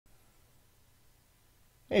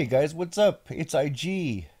Hey guys, what's up? It's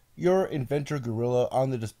IG, your inventor gorilla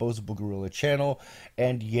on the Disposable Gorilla channel.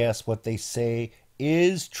 And yes, what they say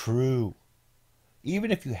is true. Even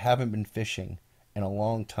if you haven't been fishing in a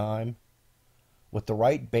long time, with the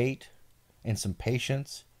right bait and some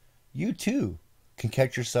patience, you too can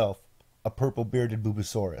catch yourself a purple bearded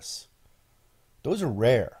Bubosaurus. Those are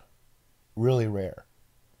rare, really rare.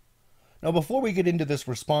 Now, before we get into this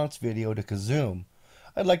response video to Kazoom,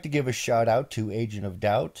 I'd like to give a shout out to Agent of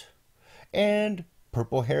Doubt and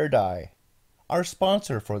Purple Hair Dye, our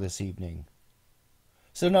sponsor for this evening.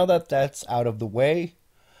 So now that that's out of the way,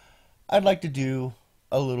 I'd like to do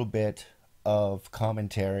a little bit of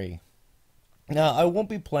commentary. Now, I won't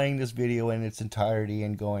be playing this video in its entirety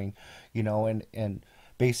and going, and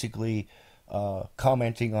basically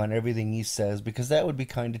commenting on everything he says because that would be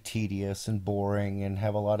kind of tedious and boring and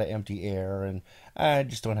have a lot of empty air, and I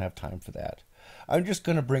just don't have time for that. I'm just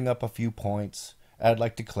going to bring up a few points I'd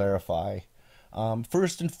like to clarify.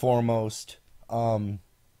 First and foremost, on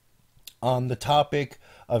the topic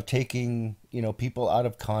of taking people out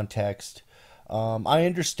of context, I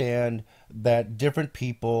understand that different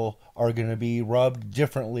people are going to be rubbed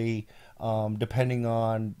differently depending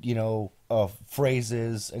on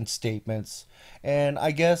phrases and statements, and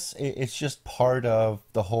I guess it's just part of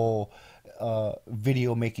the whole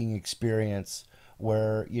video making experience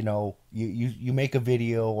where you make a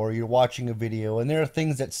video or you're watching a video and there are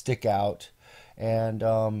things that stick out, and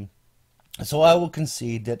so I will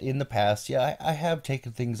concede that in the past, yeah, I have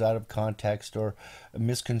taken things out of context or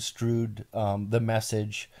misconstrued the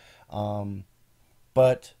message.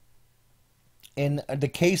 But in the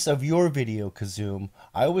case of your video, Kazoom,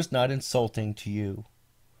 I was not insulting to you.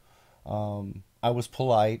 I was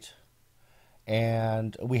polite,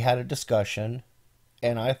 and we had a discussion,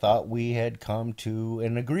 and I thought we had come to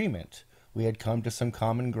an agreement. We had come to some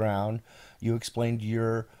common ground. You explained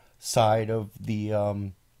your side of the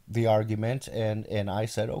argument, and I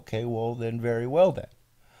said, okay, well then, very well then.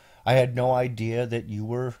 I had no idea that you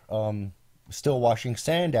were still washing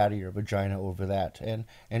sand out of your vagina over that,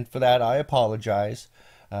 and for that I apologize.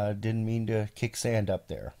 Didn't mean to kick sand up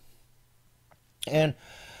there. And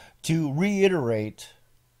to reiterate,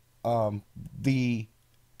 the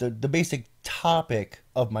the basic topic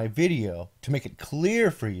of my video, to make it clear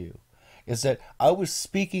for you, is that I was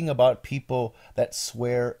speaking about people that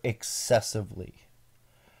swear excessively.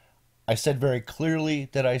 I said very clearly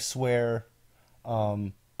that I swear. I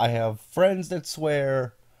have friends that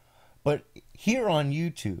swear, but here on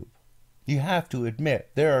YouTube, you have to admit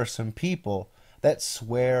there are some people that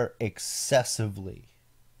swear excessively.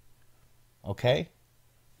 Okay?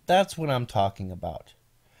 That's what I'm talking about.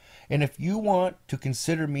 And if you want to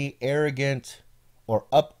consider me arrogant or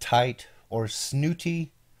uptight or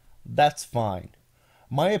snooty, that's fine.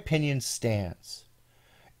 My opinion stands.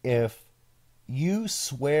 If you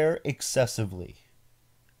swear excessively,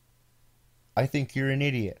 I think you're an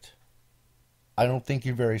idiot. I don't think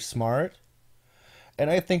you're very smart. And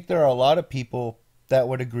I think there are a lot of people that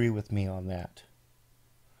would agree with me on that.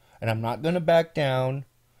 And I'm not going to back down.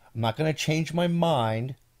 I'm not going to change my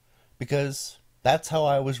mind because that's how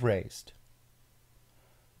I was raised.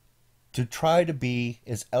 To try to be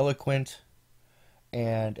as eloquent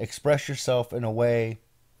and express yourself in a way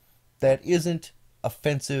that isn't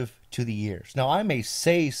offensive to the ears. Now, I may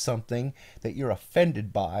say something that you're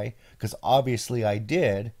offended by, because obviously I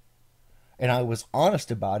did, and I was honest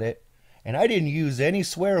about it, and I didn't use any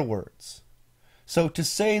swear words. So to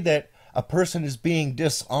say that a person is being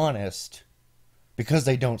dishonest because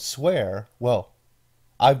they don't swear, well,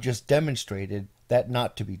 I've just demonstrated that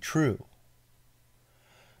not to be true.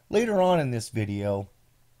 Later on in this video,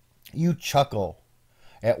 you chuckle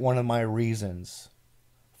at one of my reasons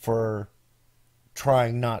for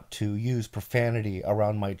trying not to use profanity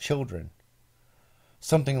around my children.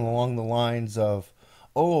 Something along the lines of,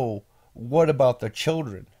 oh, what about the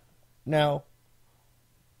children? Now,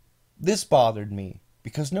 this bothered me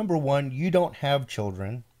because, number one, you don't have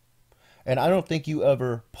children, and I don't think you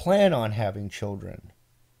ever plan on having children.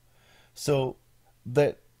 So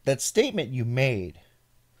that statement you made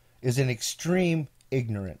is an extreme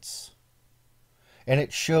ignorance, and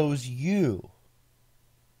it shows you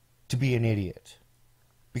to be an idiot,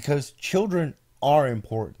 because children are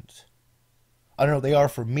important. I don't know, they are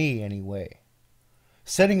for me anyway.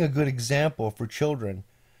 Setting a good example for children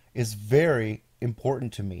is very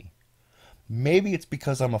important to me. Maybe it's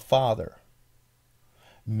because I'm a father.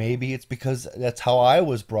 Maybe it's because that's how I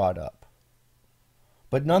was brought up.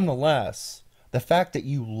 But nonetheless, the fact that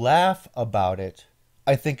you laugh about it,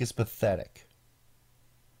 I think, is pathetic.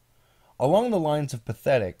 Along the lines of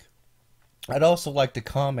pathetic, I'd also like to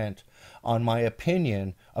comment on my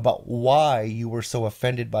opinion about why you were so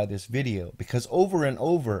offended by this video, because over and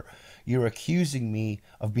over you're accusing me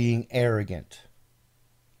of being arrogant.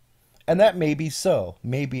 And that may be so.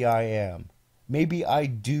 Maybe I am. Maybe I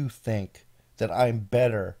do think that I'm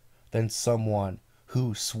better than someone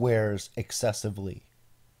who swears excessively.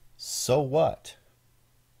 So what?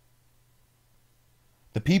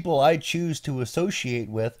 The people I choose to associate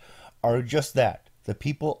with are just that, the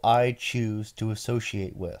people I choose to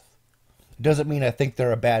associate with. Doesn't mean I think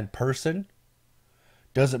they're a bad person.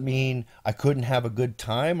 Doesn't mean I couldn't have a good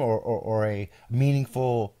time or a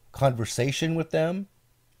meaningful conversation with them.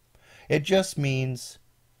 It just means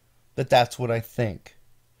that that's what I think.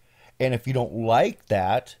 And if you don't like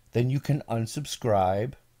that, then you can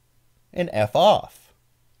unsubscribe and F off.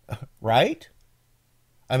 Right?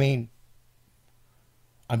 I mean,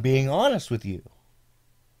 I'm being honest with you.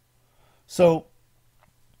 So,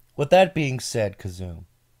 with that being said, Kazoom,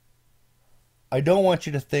 I don't want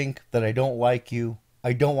you to think that I don't like you.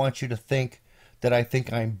 I don't want you to think that I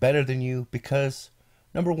think I'm better than you because,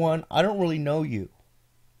 number one, I don't really know you.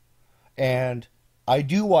 And I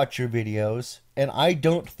do watch your videos, and I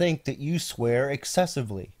don't think that you swear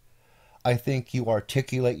excessively. I think you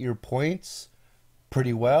articulate your points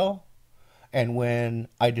pretty well, and when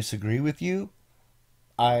I disagree with you,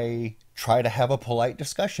 I try to have a polite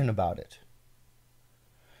discussion about it.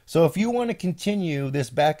 So if you want to continue this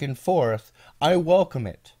back and forth, I welcome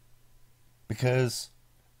it, because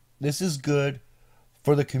this is good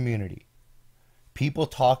for the community. People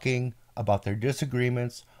talking about their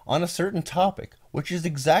disagreements on a certain topic, which is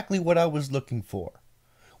exactly what I was looking for.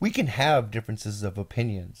 We can have differences of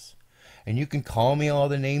opinions, and you can call me all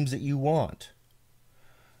the names that you want.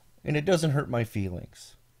 And it doesn't hurt my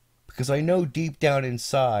feelings, because I know deep down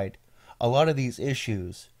inside, a lot of these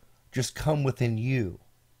issues just come within you.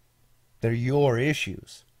 They're your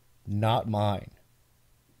issues, not mine.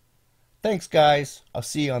 Thanks, guys. I'll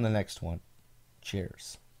see you on the next one.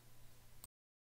 Cheers.